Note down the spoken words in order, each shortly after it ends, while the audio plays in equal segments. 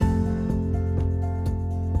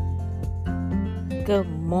Good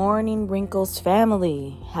morning, Wrinkles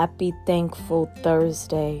family. Happy Thankful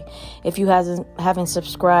Thursday. If you haven't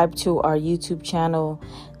subscribed to our YouTube channel,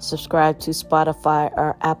 subscribe to Spotify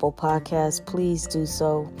or Apple Podcasts, please do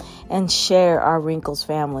so and share our Wrinkles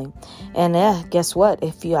family. And guess what?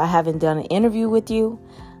 I haven't done an interview with you,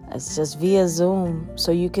 it's just via Zoom,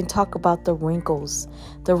 so you can talk about the wrinkles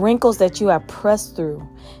that you have pressed through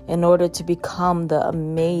in order to become the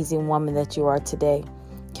amazing woman that you are today.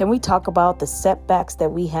 Can we talk about the setbacks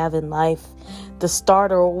that we have in life, the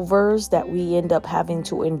startovers that we end up having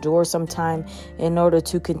to endure sometime in order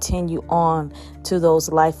to continue on to those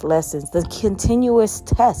life lessons, the continuous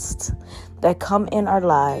tests that come in our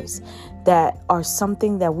lives that are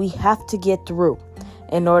something that we have to get through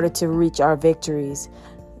in order to reach our victories.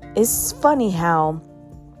 It's funny how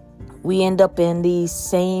we end up in these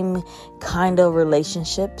same kind of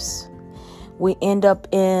relationships. We end up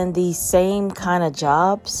in the same kind of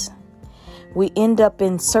jobs. We end up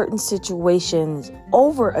in certain situations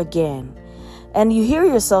over again. And you hear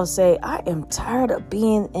yourself say, I am tired of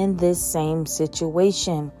being in this same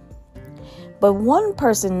situation. But one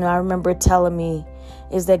person I remember telling me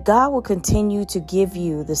is that God will continue to give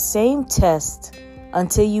you the same test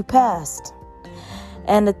until you passed.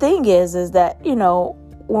 And the thing is that,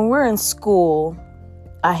 when we're in school,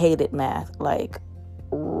 I hated math,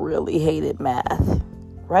 really hated math.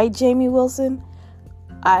 Right, Jamie Wilson?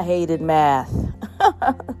 I hated math.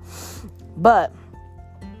 But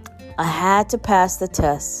I had to pass the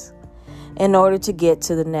test in order to get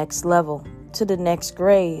to the next level, to the next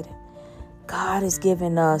grade. God has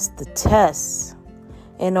given us the tests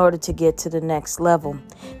in order to get to the next level.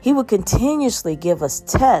 He will continuously give us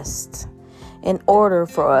tests in order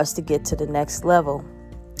for us to get to the next level.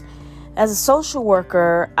 As a social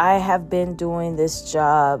worker, I have been doing this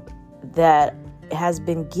job that has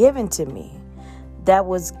been given to me, that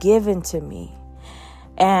was given to me.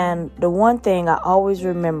 And the one thing I always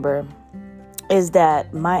remember is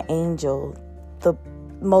that my angel, the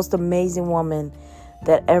most amazing woman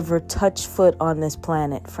that ever touched foot on this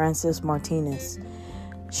planet, Frances Martinez,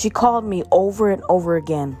 she called me over and over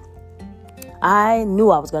again. I knew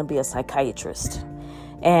I was going to be a psychiatrist.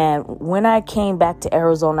 And when I came back to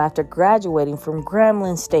Arizona after graduating from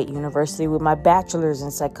Grambling State University with my bachelor's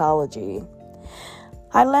in psychology,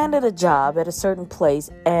 I landed a job at a certain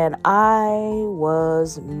place and I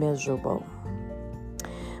was miserable.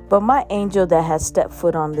 But my angel that had stepped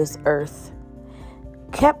foot on this earth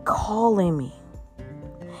kept calling me.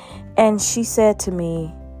 And she said to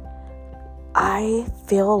me, I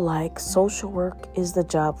feel like social work is the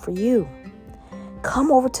job for you.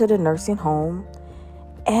 Come over to the nursing home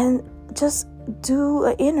and just do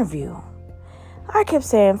an interview. I kept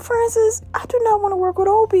saying, Frances, I do not want to work with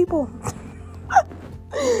old people. I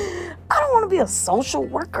don't want to be a social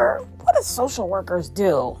worker. What do social workers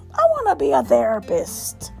do? I want to be a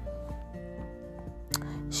therapist.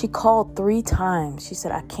 She called 3 times. She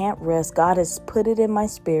said, I can't rest. God has put it in my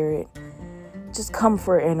spirit. Just come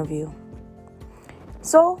for an interview.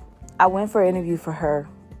 So I went for an interview for her,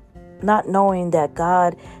 not knowing that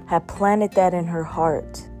God had planted that in her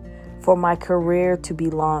heart for my career to be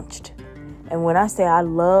launched. And when I say I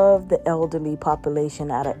love the elderly population,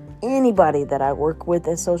 out of anybody that I work with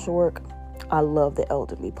at social work, I love the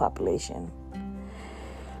elderly population.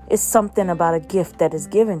 It's something about a gift that is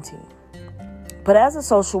given to you. But as a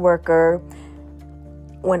social worker,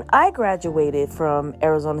 when I graduated from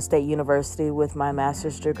Arizona State University with my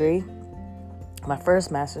master's degree, my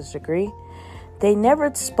first master's degree, they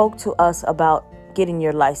never spoke to us about getting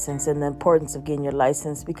your license and the importance of getting your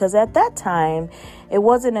license, because at that time, it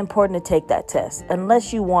wasn't important to take that test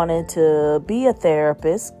unless you wanted to be a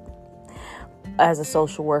therapist as a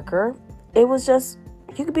social worker. It was just,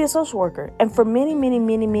 you could be a social worker. And for many, many,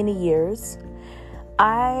 many, many years,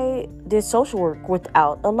 I did social work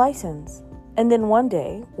without a license. And then one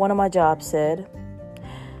day, one of my jobs said,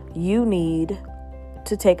 you need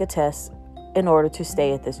to take a test in order to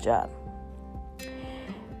stay at this job.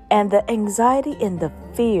 And the anxiety and the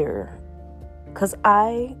fear, because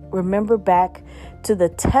I remember back to the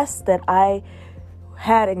tests that I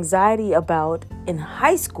had anxiety about in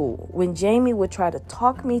high school when Jamie would try to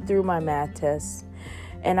talk me through my math tests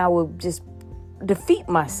and I would just defeat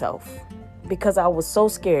myself because I was so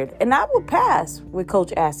scared. And I would pass with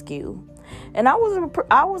Coach Askew. And I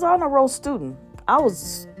was on a roll student. I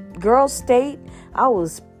was girls state. I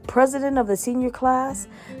was president of the senior class.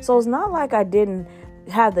 So it's not like I didn't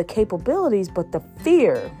have the capabilities, but the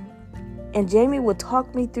fear. And Jamie would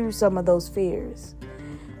talk me through some of those fears.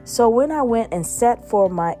 So when I went and sat for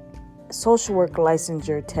my social work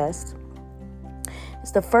licensure test,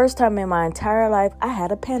 it's the first time in my entire life I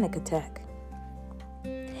had a panic attack.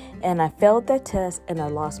 And I failed that test and I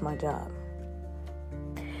lost my job.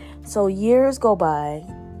 So years go by.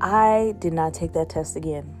 I did not take that test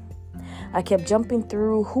again. I kept jumping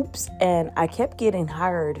through hoops and I kept getting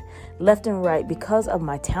hired left and right because of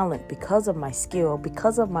my talent, because of my skill,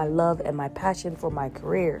 because of my love and my passion for my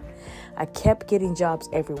career. I kept getting jobs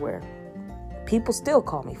everywhere. People still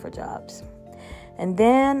call me for jobs. And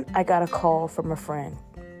then I got a call from a friend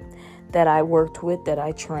that I worked with, that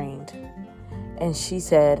I trained. And she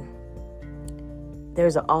said,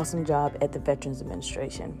 there's an awesome job at the Veterans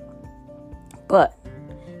Administration, but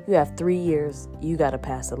you have 3 years. You got to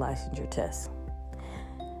pass the licensure test.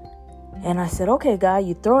 And I said, okay, God,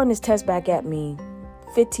 you're throwing this test back at me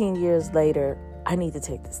 15 years later. I need to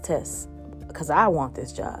take this test because I want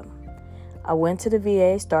this job. I went to the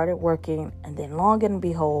VA, started working, and then long and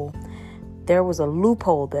behold, there was a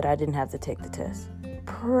loophole that I didn't have to take the test.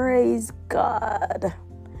 Praise God.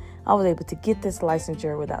 I was able to get this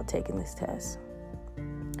licensure without taking this test.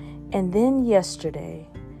 And then yesterday,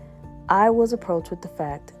 I was approached with the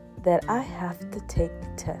fact that I have to take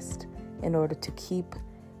the test in order to keep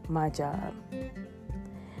my job.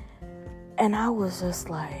 And I was just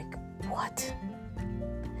like, what?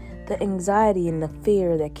 The anxiety and the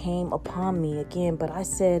fear that came upon me again. But I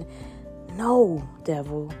said, no,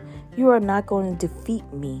 devil, you are not going to defeat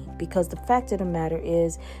me, because the fact of the matter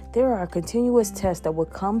is there are continuous tests that will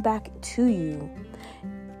come back to you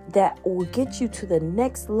that will get you to the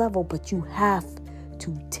next level, but you have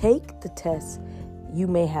to take the test. You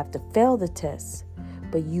may have to fail the test,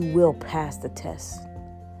 but you will pass the test.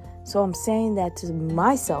 So I'm saying that to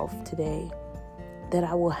myself today, that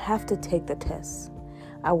I will have to take the test.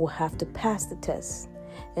 I will have to pass the test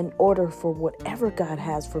in order for whatever God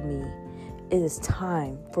has for me. It is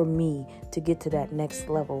time for me to get to that next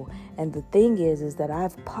level. And the thing is that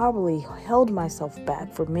I've probably held myself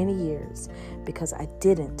back for many years because I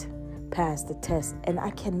didn't pass the test. And I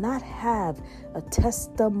cannot have a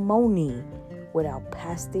testimony without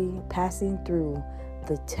passing through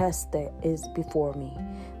the test that is before me.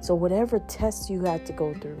 So whatever tests you had to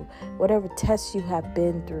go through, whatever tests you have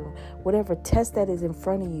been through, whatever test that is in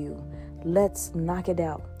front of you, let's knock it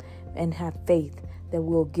out and have faith that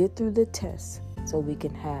we'll get through the test so we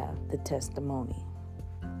can have the testimony.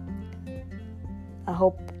 I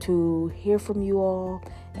hope to hear from you all,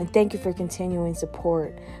 and thank you for continuing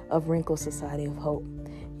support of Wrinkle Society of Hope.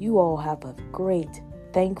 You all have a great,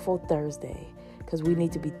 thankful Thursday, because we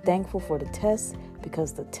need to be thankful for the test,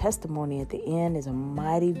 because the testimony at the end is a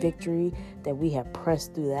mighty victory that we have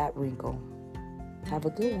pressed through that wrinkle. Have a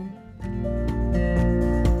good one.